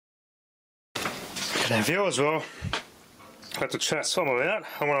G'day viewers, well, I have to transform it out.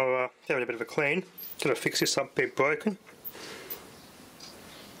 I want to give it a bit of a clean. Gonna fix this up a bit broken.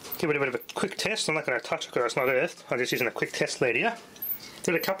 Give it a bit of a quick test. I'm not going to touch it because it's not earthed. I'm just using a quick test lead here.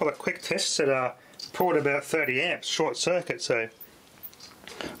 Did a couple of quick tests that pulled about 30 amps short circuit, so I'm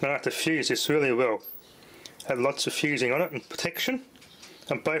going to have to fuse this really well. Had lots of fusing on it and protection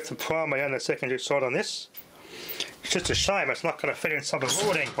on both the primary and the secondary side on this. It's just a shame it's not going to fit inside the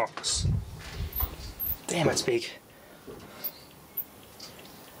raw tank box. Damn, it's big.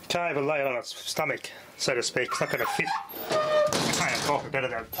 Can't even lay it on its stomach, so to speak. It's not going to fit. Better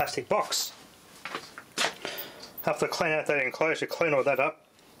than a plastic box. Have to clean out that enclosure, clean all that up.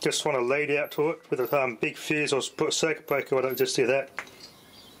 Just want to lead out to it with a big fuse or put a circuit breaker. I don't just do that.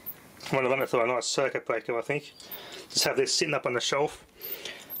 I want to run it through a nice circuit breaker, I think. Just have this sitting up on the shelf.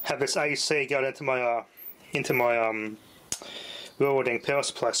 Have this AC go into my welding power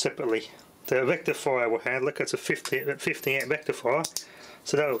supply separately. The rectifier will handle it. It's a 50 amp rectifier,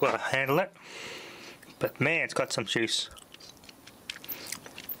 so that will handle it. But man, it's got some juice.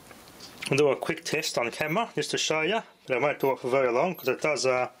 I'll do a quick test on camera just to show you, but I won't do it for very long because it does,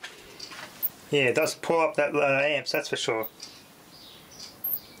 it does pull up that amps, that's for sure.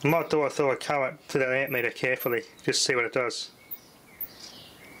 I might do it through a current to that amp meter carefully, just see what it does.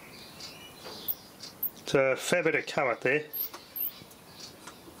 It's a fair bit of current there.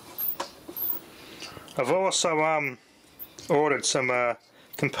 I've also ordered some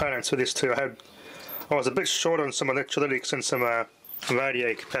components for this too. I was a bit short on some electrolytics and some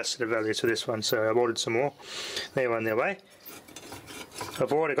radio capacitor values for this one, so I've ordered some more. They're on their way.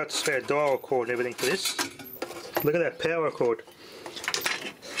 I've already got the spare dial cord and everything for this. Look at that power cord.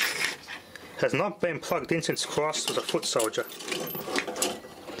 Has not been plugged in since Christ was a foot soldier.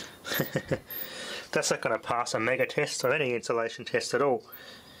 That's not going to pass a mega test or any insulation test at all.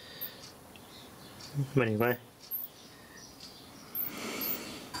 Anyway,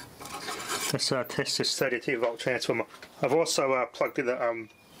 let's test this 32 volt transformer. I've also plugged in an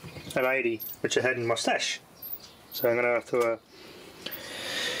 80 which I had in my stash, so I'm going to have to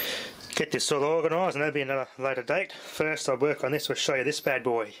get this all organised, and that'll be another later date. First I'll work on this. I'll show you this bad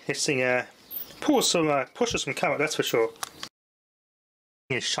boy. This thing pushes some current, that's for sure.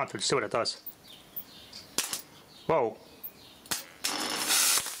 It's shunted, see what it does. Whoa.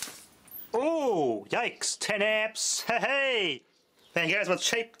 Oh, yikes, 10 amps, hey! There you guys, what's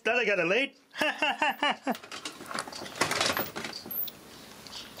cheap, that'll get a lead.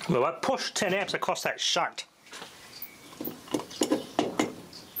 Well, I pushed 10 amps across that shunt.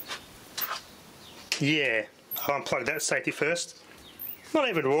 Yeah, I'll unplug that safety first. Not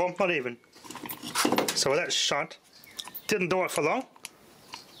even warm, not even. So with that shunt, didn't do it for long.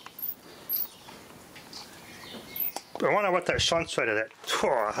 But I wonder what that shunt's rated at.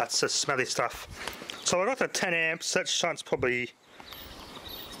 Oh, that's the smelly stuff. So I got the 10 amps, that shunt's probably,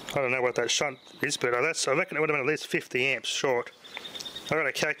 I don't know what that shunt is, but I reckon it would have been at least 50 amps short. I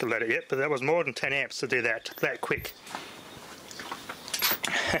haven't calculated it yet, but that was more than 10 amps to do that quick.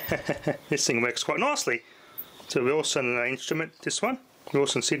 This thing works quite nicely. It's a Wilson instrument, this one,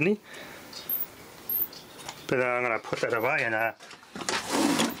 Wilson Sydney. But I'm going to put that away, and that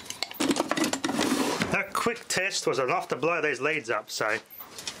quick test was enough to blow these leads up, so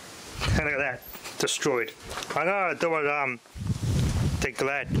look at that, destroyed. I know I do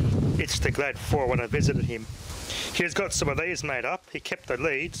it it's the Glad 4 when I visited him. He's got some of these made up. He kept the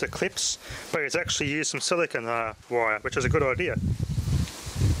leads, the clips, but he's actually used some silicon wire, which is a good idea.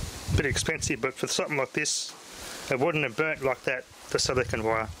 Bit expensive, but for something like this, it wouldn't have burnt like that, the silicon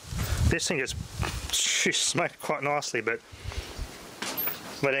wire. This thing just smoked quite nicely, but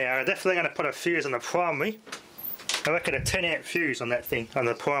yeah, I'm definitely going to put a fuse on the primary. I reckon a 10 amp fuse on that thing, on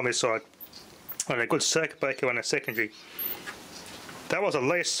the primary side, and a good circuit breaker on the secondary. That was at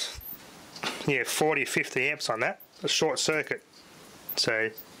least 40-50 amps on that, a short circuit. So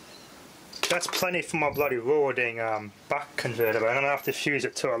that's plenty for my bloody raw dang buck converter, but I'm going to have to fuse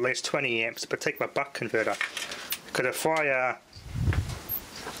it to at least 20 amps to protect my buck converter. Because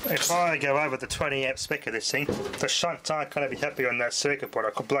if I go over the 20 amp spec of this thing, the shunts aren't going to be happy on that circuit board. I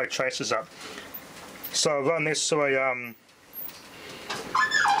could blow traces up. So I'll run this through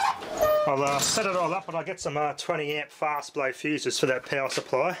I'll set it all up, and I'll get some 20 amp fast blow fuses for that power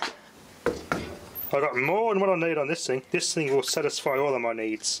supply. I've got more than what I need on this thing. This thing will satisfy all of my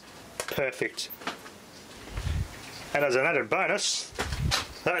needs. Perfect. And as an added bonus,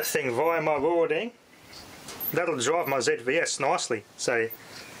 that thing via my Rawding, that'll drive my ZVS nicely. So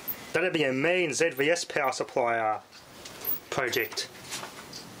that'll be a mean ZVS power supply project.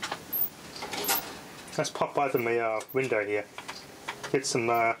 Let's pop open my window here. Get some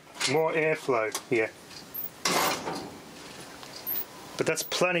more airflow here. But that's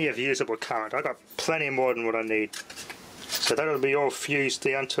plenty of usable current. I got plenty more than what I need. So that'll be all fused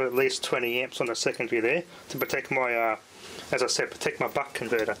down to at least 20 amps on the secondary there to protect my, as I said, protect my buck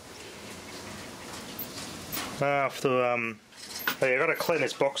converter. I've got to clean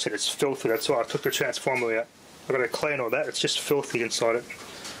this box here, it's filthy, that's why I took the transformer out. I've got to clean all that, it's just filthy inside it.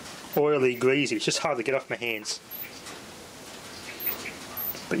 Oily, greasy, it's just hard to get off my hands.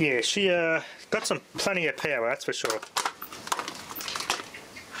 But yeah, she got some plenty of power, that's for sure.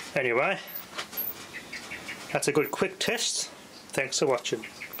 Anyway, that's a good quick test. Thanks for watching.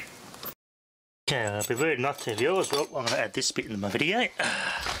 Okay, I'll be rude not to viewers. Well, I'm going to add this bit into my video.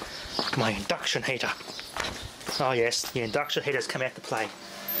 My induction heater. Oh yes, the induction heater's come out to play.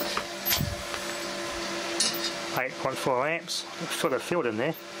 8.4 amps, for the field in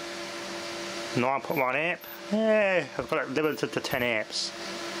there. 9.1 amp. Yeah, I've got it limited to 10 amps.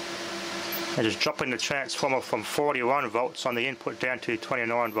 And just dropping the transformer from 41 volts on the input down to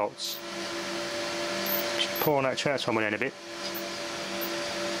 29 volts. Just pulling that transformer down a bit.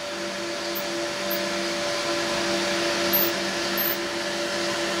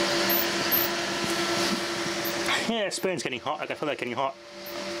 Yeah, the spoon's getting hot, I can feel that getting hot.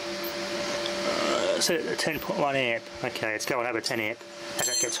 Set it at 10.1 amp. Okay, it's going over 10 amp. As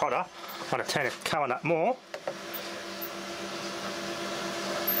it gets hotter, I'm going to turn it current up more.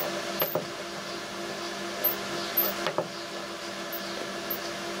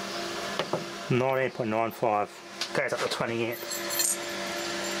 $19.95 goes up to 20 amp.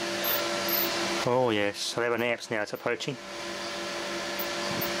 Oh yes, 11 amps now it's approaching.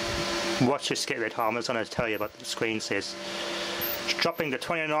 Watch this get red hot. I'm just going to tell you what the screen says. It's dropping to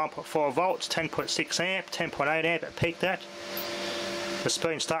 29.4 volts, 10.6 amp, 10.8 amp at peak that. The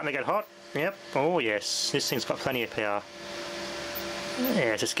spoon's starting to get hot. Yep. Oh yes, this thing's got plenty of power.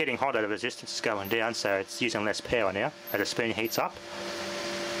 Yeah, it's just getting hotter, the resistance is going down, so it's using less power now as the spoon heats up.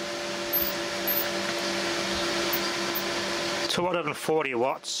 240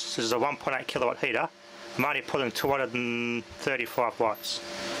 watts, this is a 1.8 kilowatt heater. I'm only pulling 235 watts.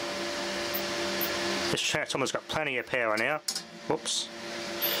 This transformer's got plenty of power now. Whoops.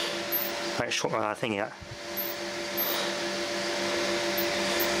 I short my thing out.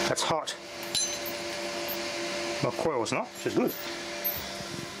 That's hot. My coil's not, which is good.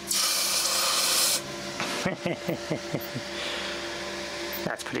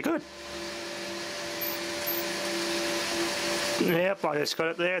 That's pretty good. Yep, I just got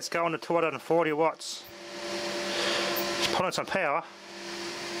it there, it's going to 240 watts. Just pulling some power.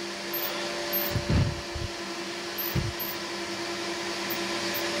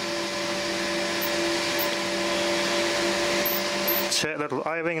 See that little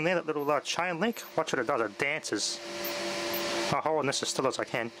O-ring in there, that little chain link? Watch what it does, it dances. I'm holding this as still as I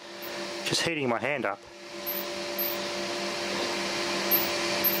can. Just heating my hand up.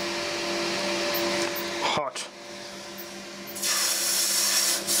 Hot.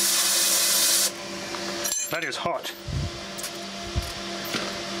 That is hot.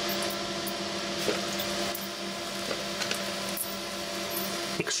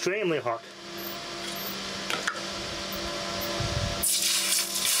 Extremely hot.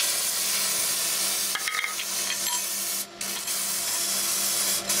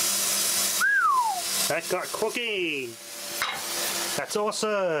 That got cooking. That's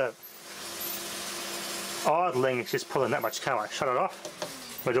awesome. Idling is just pulling that much current. Shut it off.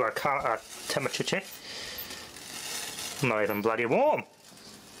 We'll do a temperature check. Not even bloody warm.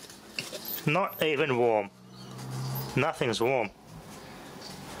 Not even warm. Nothing's warm.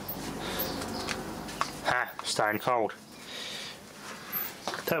 Ah, staying cold.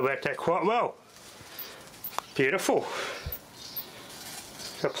 That worked out quite well. Beautiful.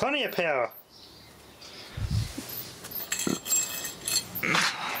 Got plenty of power.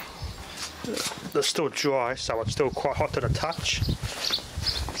 They're still dry, so it's still quite hot to the touch.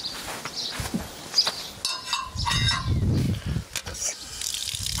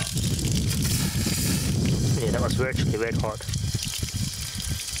 Yeah, that was virtually red hot.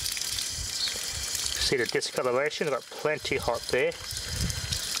 See the discoloration? I've got plenty hot there.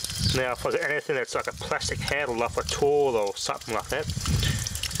 Now, if there's anything that's like a plastic handle off a tool or something like that,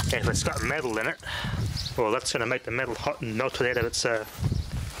 if it's got metal in it, well, that's going to make the metal hot and melt it out of its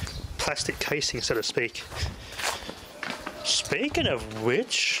plastic casing, so to speak. Speaking of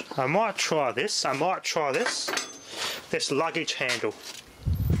which, I might try this. This luggage handle.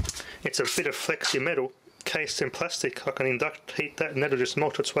 It's a bit of flexi metal cased in plastic. I can induct heat that and that'll just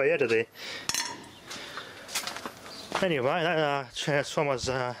melt its way out of there. Anyway, that transformer's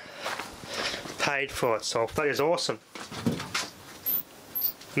paid for itself. That is awesome.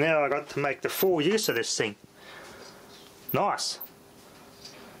 Now I got to make the full use of this thing. Nice.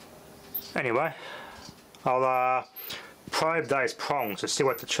 Anyway, I'll probe those prongs to see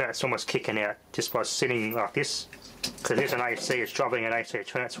what the transformer's kicking out just by sitting like this, because there's an AC, it's driving an AC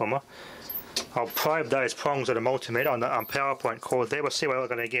transformer. I'll probe those prongs of the multimeter on the PowerPoint cord there. We'll see what we're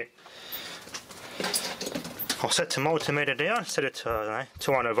going to get. I'll set the multimeter down, set it to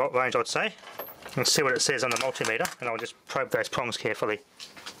 200 volt range I'd say, and see what it says on the multimeter, and I'll just probe those prongs carefully,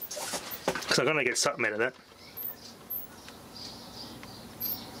 because I'm going to get something out of that.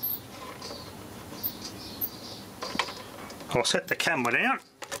 I'll set the camera down,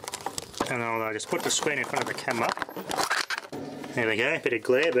 and I'll just put the screen in front of the camera. There we go, a bit of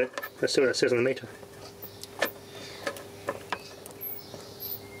glare, but let's see what it says on the meter.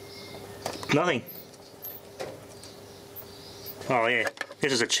 Nothing. Oh yeah,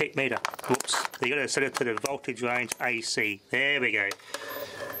 this is a cheap meter. Whoops. You got to set it to the voltage range AC. There we go.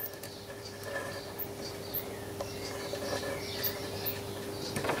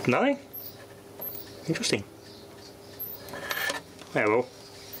 Nothing? Interesting. Oh well.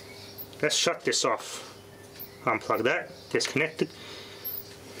 Let's shut this off. Unplug that. Disconnect it.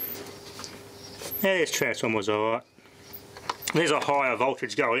 Yeah, this transformer's alright. There's a higher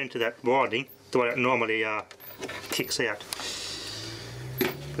voltage going into that winding the way it normally kicks out.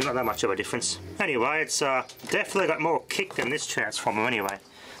 Not that much of a difference. Anyway, it's definitely got more kick than this transformer anyway.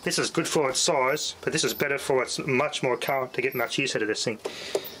 This is good for its size, but this is better for its much more current to get much use out of this thing.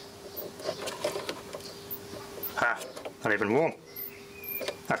 Not even warm.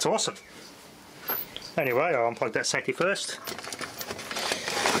 That's awesome. Anyway, I'll unplug that safety first.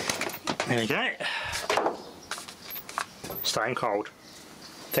 There we go. Staying cold.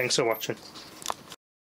 Thanks for watching.